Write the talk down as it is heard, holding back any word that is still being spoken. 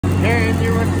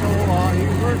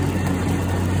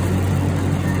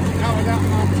I got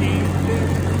my teeth.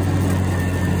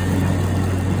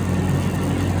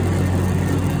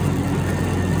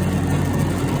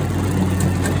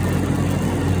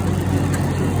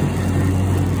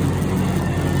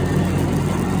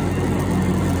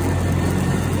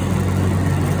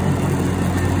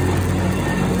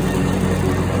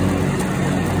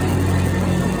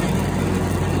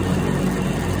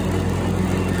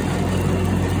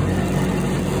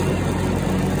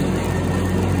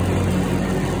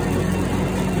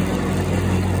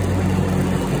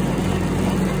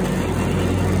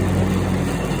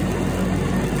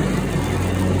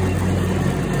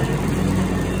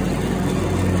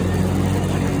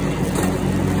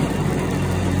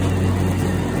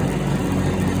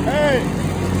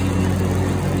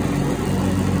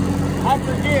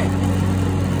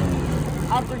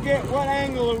 I forget what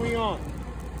angle are we on?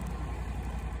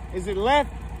 Is it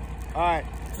left? All right.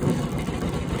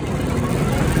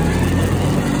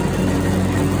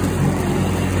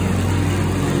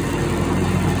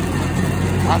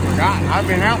 I forgot. I've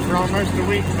been out for almost a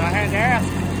week, so I had to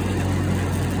ask.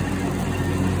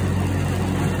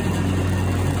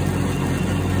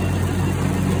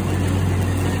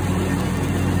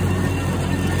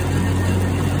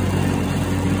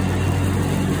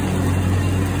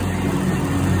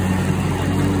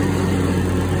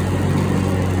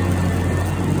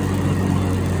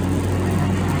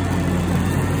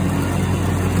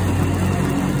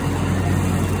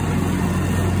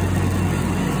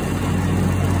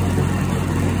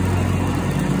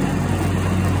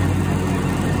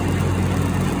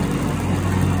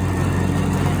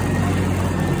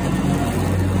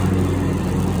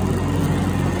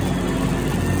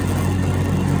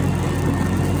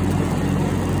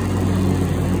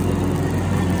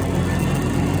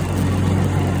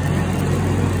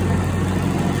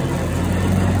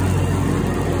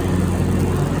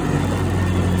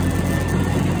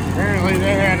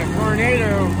 They had a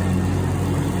tornado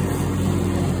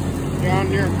down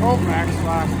near Colfax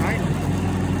last night.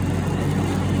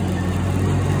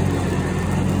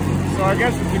 So I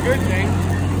guess it's a good thing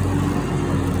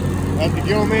that the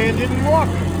Gill man didn't walk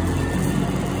it.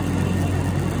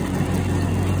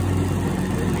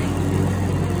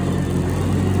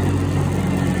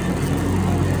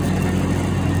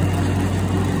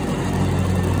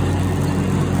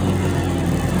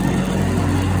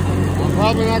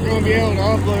 Probably not going to be able to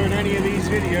upload any of these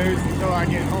videos until I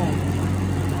get home,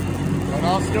 but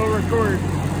I'll still record.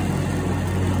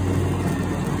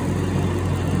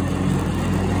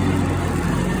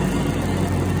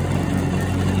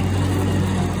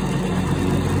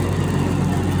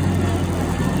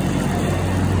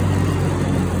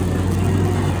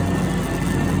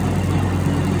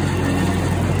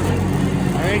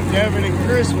 I think Devin and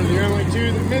Chris were the only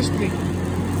two that missed me.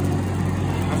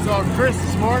 I saw Chris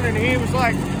this morning and he was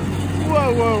like,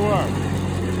 whoa, whoa, whoa.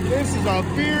 This is a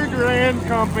beard brand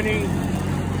company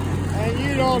and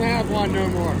you don't have one no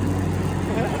more.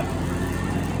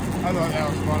 I thought that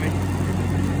was funny.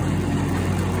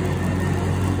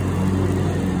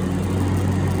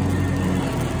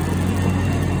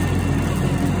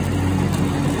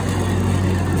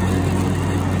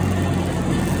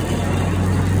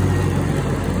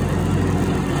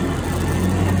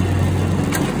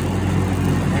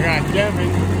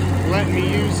 Devin letting me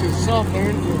use his cell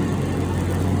phone for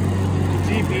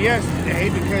GPS today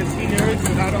because he knows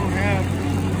that I don't have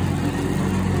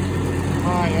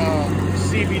my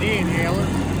CBD inhaler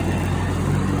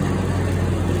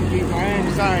to keep my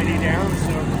anxiety down.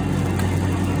 So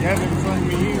Devin's letting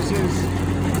me use his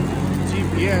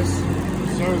GPS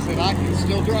so that I can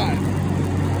still drive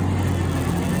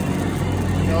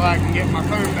until I can get my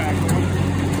phone back on.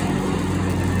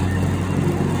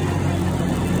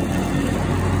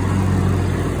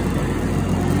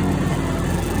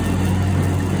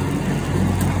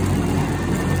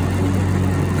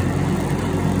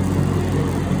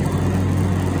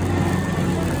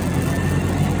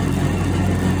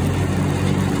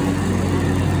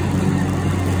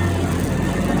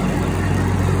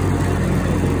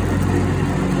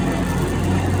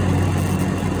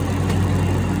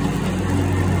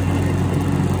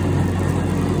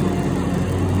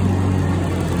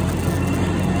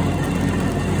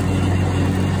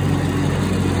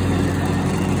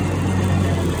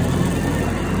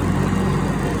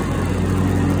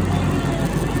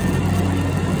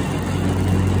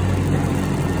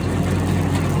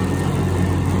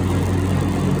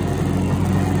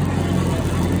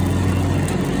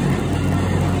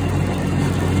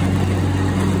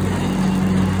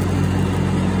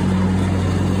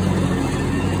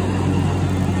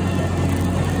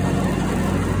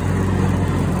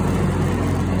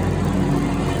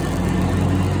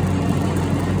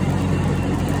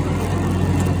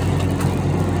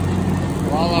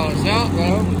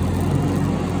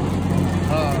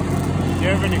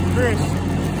 Chris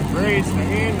raised the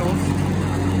handles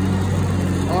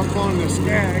up on the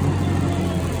Skag,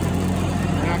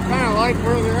 and I kind of like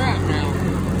where they're at now.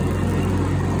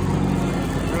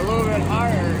 They're a little bit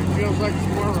higher. It feels like it's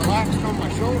more relaxed on my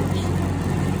shoulders.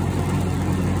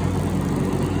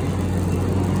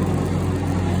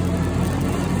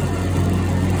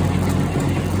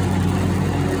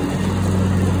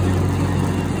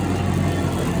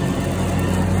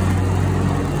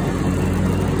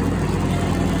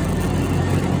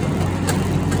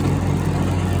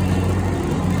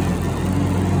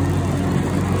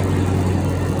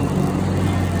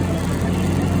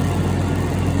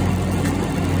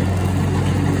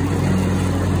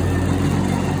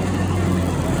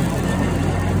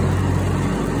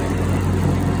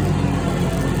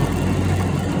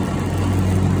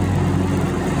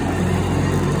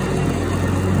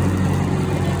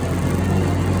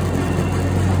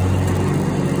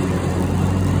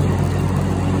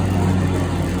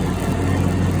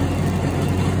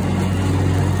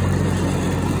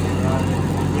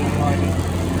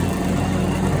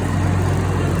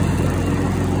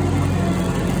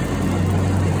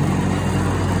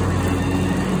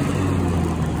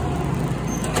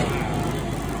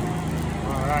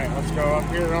 Let's go up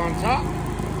here on top.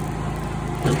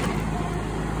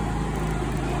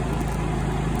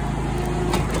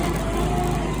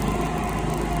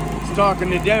 I was talking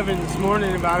to Devin this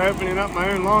morning about opening up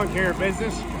my own lawn care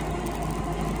business.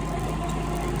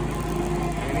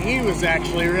 And he was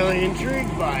actually really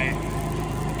intrigued by it.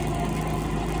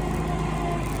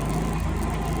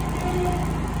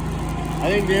 I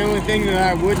think the only thing that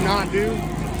I would not do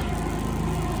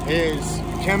is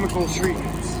chemical treatments.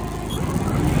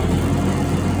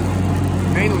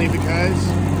 Mainly because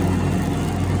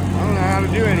I don't know how to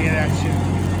do any of that shit.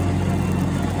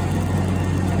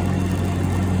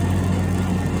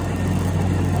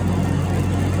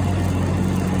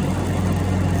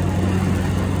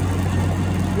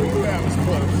 Ooh, that was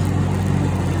close.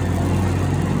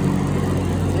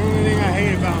 The only thing I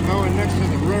hate about mowing next to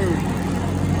the road,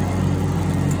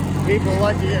 people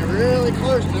like to get really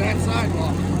close to that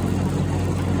sidewalk.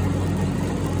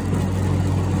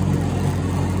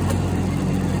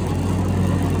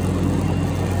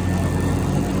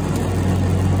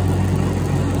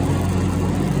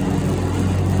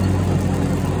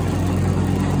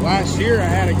 Last year I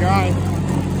had a guy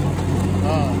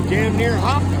damn near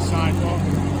hop the sidewalk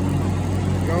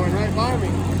going right by me.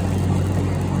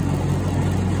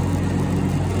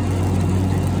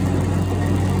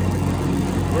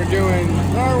 We're doing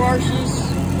car washes,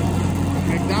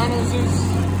 McDonald's,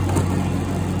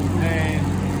 and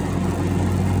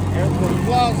Airport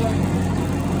Plaza,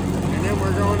 and then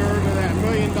we're going over to that $1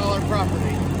 million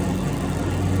property.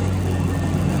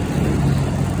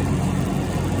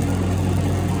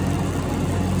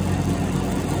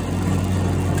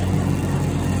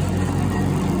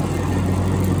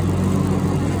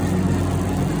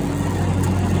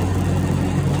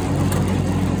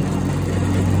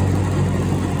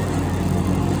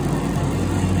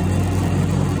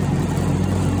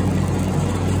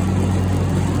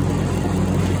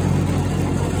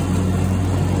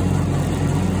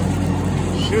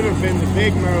 Should have been the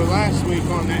big mow last week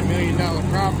on that $1 million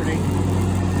property.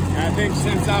 And I think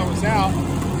since I was out,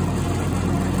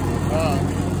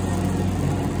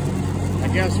 I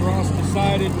guess Ross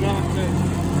decided not to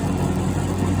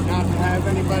have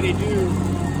anybody do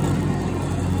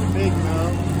the big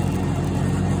mow.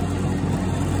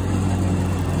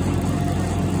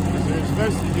 They were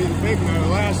supposed to do the big mow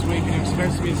last week, and it was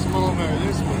supposed to be a small mow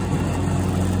this week.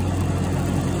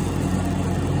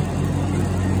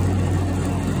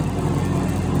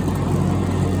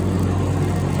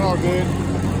 All good.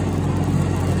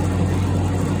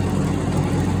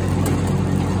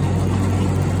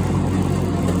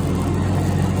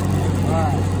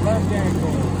 Alright, left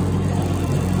angle.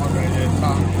 I'll go ahead and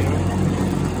talk to it.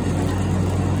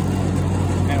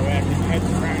 That way I can head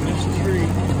around this tree.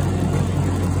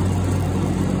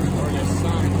 Or this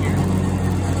sign here.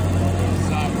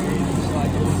 Side tree just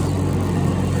like this.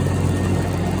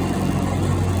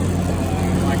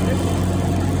 Like this.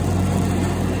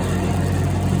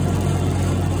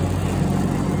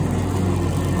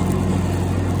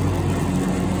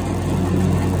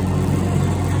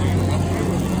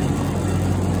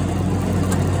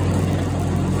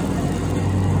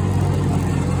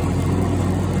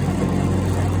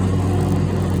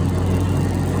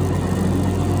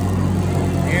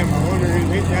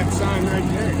 That sign right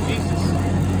there, Jesus.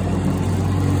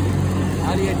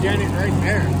 How do you done it right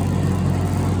there?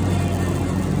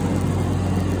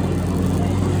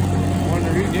 I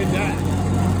wonder who did that.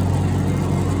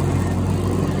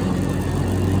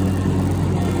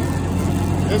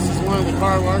 This is one of the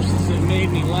car washes that made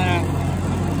me laugh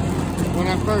when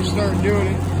I first started doing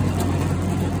it,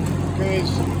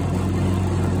 because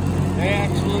they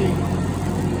actually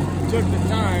took the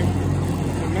time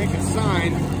to make a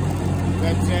sign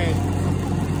that said,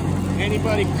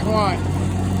 anybody caught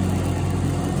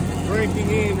breaking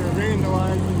in or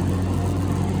vandalizing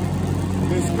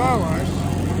this car wash,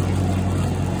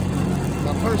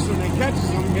 the person that catches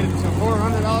them gets a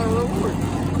 $400 reward.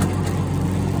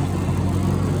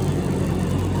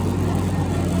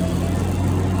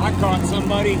 I caught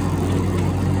somebody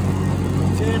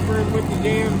tampering with the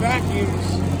damn vacuums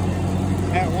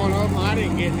at one of them. I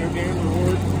didn't get no damn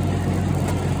reward.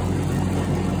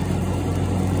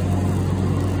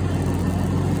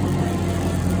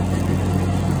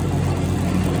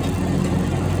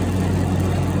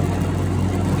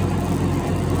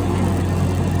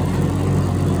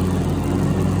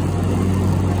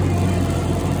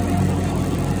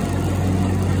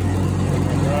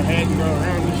 Go ahead and go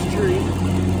around the street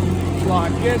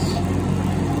like this.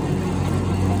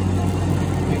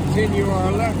 Continue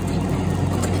our left.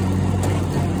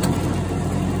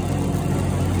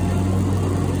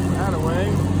 That way,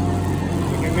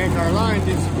 we can make our line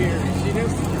disappear. See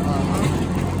this?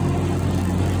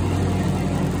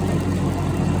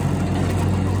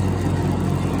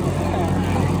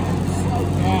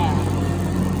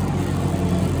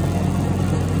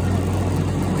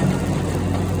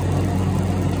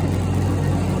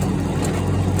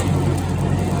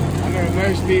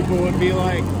 Most people would be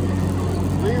like,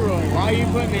 Leroy, why are you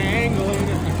putting an angle in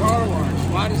at the car wash?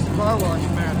 Why does the car wash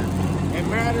matter? It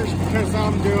matters because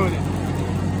I'm doing it.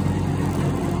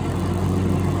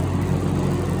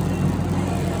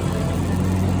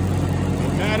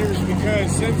 It matters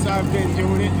because since I've been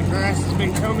doing it, the grass has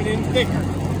been coming in thicker.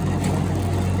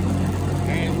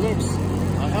 And it looks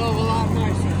a hell of a lot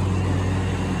nicer.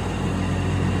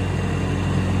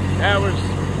 That was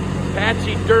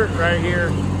patchy dirt right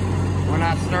here when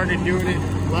I started doing it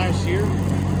last year,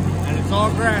 and it's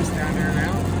all grass down there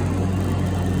now.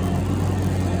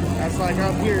 That's like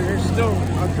up here, there's still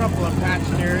a couple of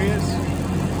patched areas,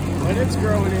 but it's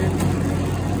growing in.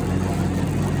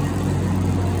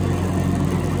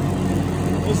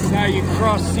 This is how you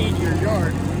cross seed your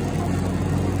yard.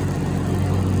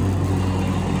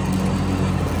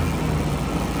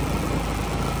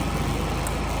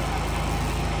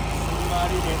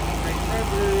 Somebody didn't drink their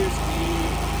whiskey.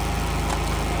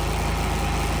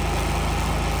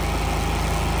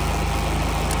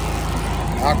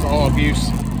 Alcohol abuse.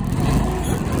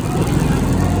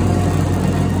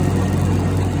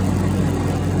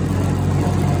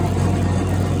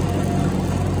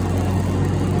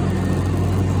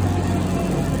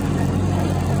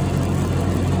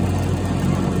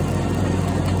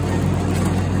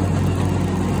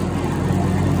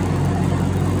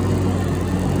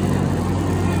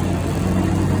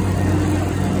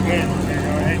 Again, we're gonna go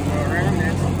ahead and go around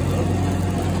this.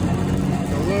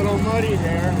 It's a little muddy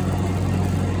there.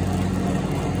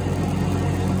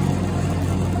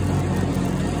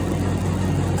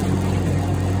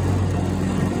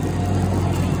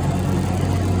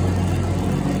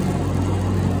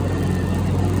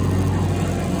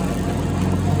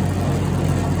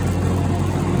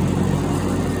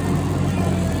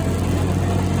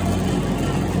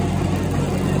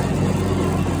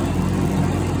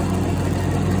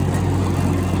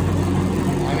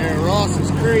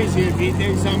 Crazy if he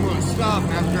thinks I'm going to stop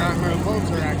after I mow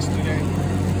Voltarax today.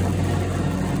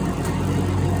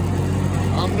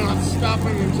 I'm not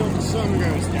stopping until the sun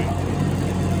goes down.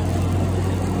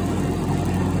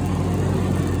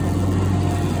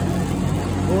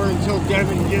 Or until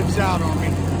Devin gives out on me.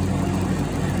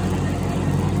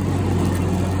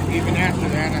 Even after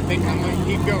that, I think I might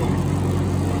keep going.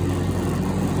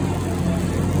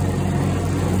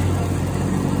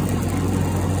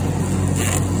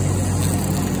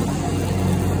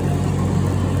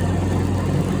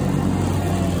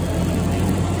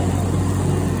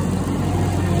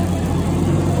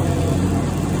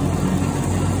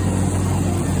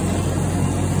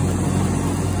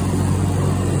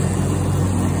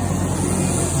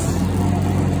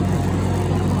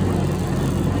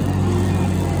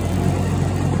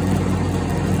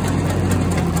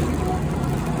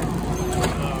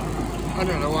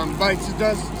 Another one bites the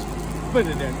dust, but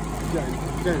it then,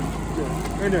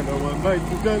 another one bites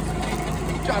the dust,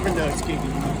 driving dust,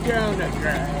 kicking down the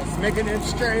grass, making it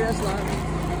straight as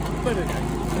line, but it then,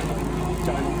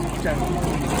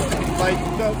 bites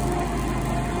the dust.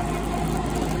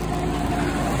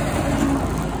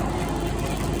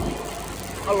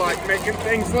 I like making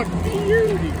things look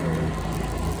beautiful.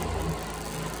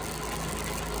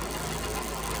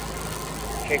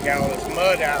 kick all this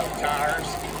mud out of the tires.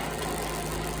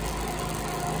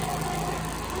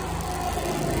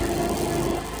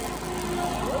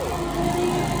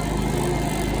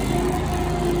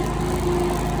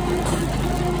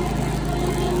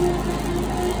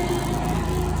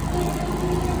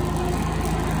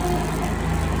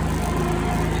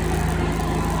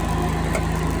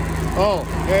 Oh,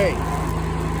 hey,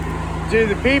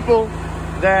 to the people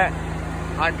that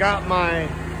I got my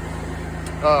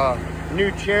new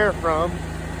chair from,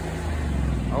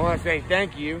 I want to say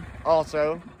thank you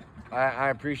also. I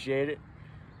appreciate it.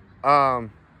 I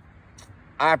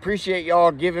appreciate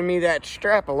y'all giving me that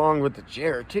strap along with the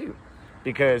chair too,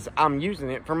 because I'm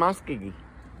using it for my skiggy.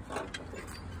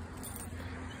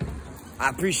 I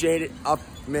appreciate it. I'll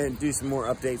do some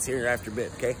more updates here after a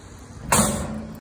bit, okay?